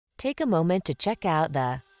Take a moment to check out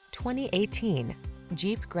the 2018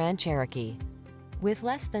 Jeep Grand Cherokee. With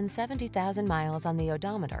less than 70,000 miles on the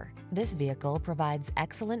odometer, this vehicle provides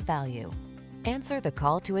excellent value. Answer the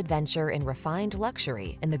call to adventure in refined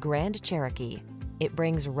luxury in the Grand Cherokee. It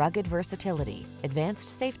brings rugged versatility, advanced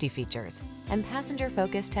safety features, and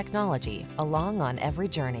passenger-focused technology along on every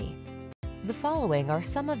journey. The following are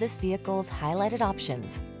some of this vehicle's highlighted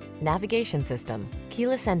options: navigation system,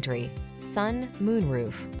 keyless entry, sun,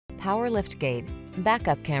 moonroof, power liftgate,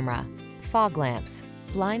 backup camera, fog lamps,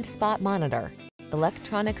 blind spot monitor,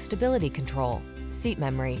 electronic stability control, seat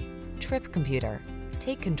memory, trip computer.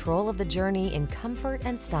 Take control of the journey in comfort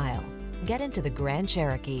and style. Get into the Grand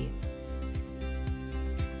Cherokee.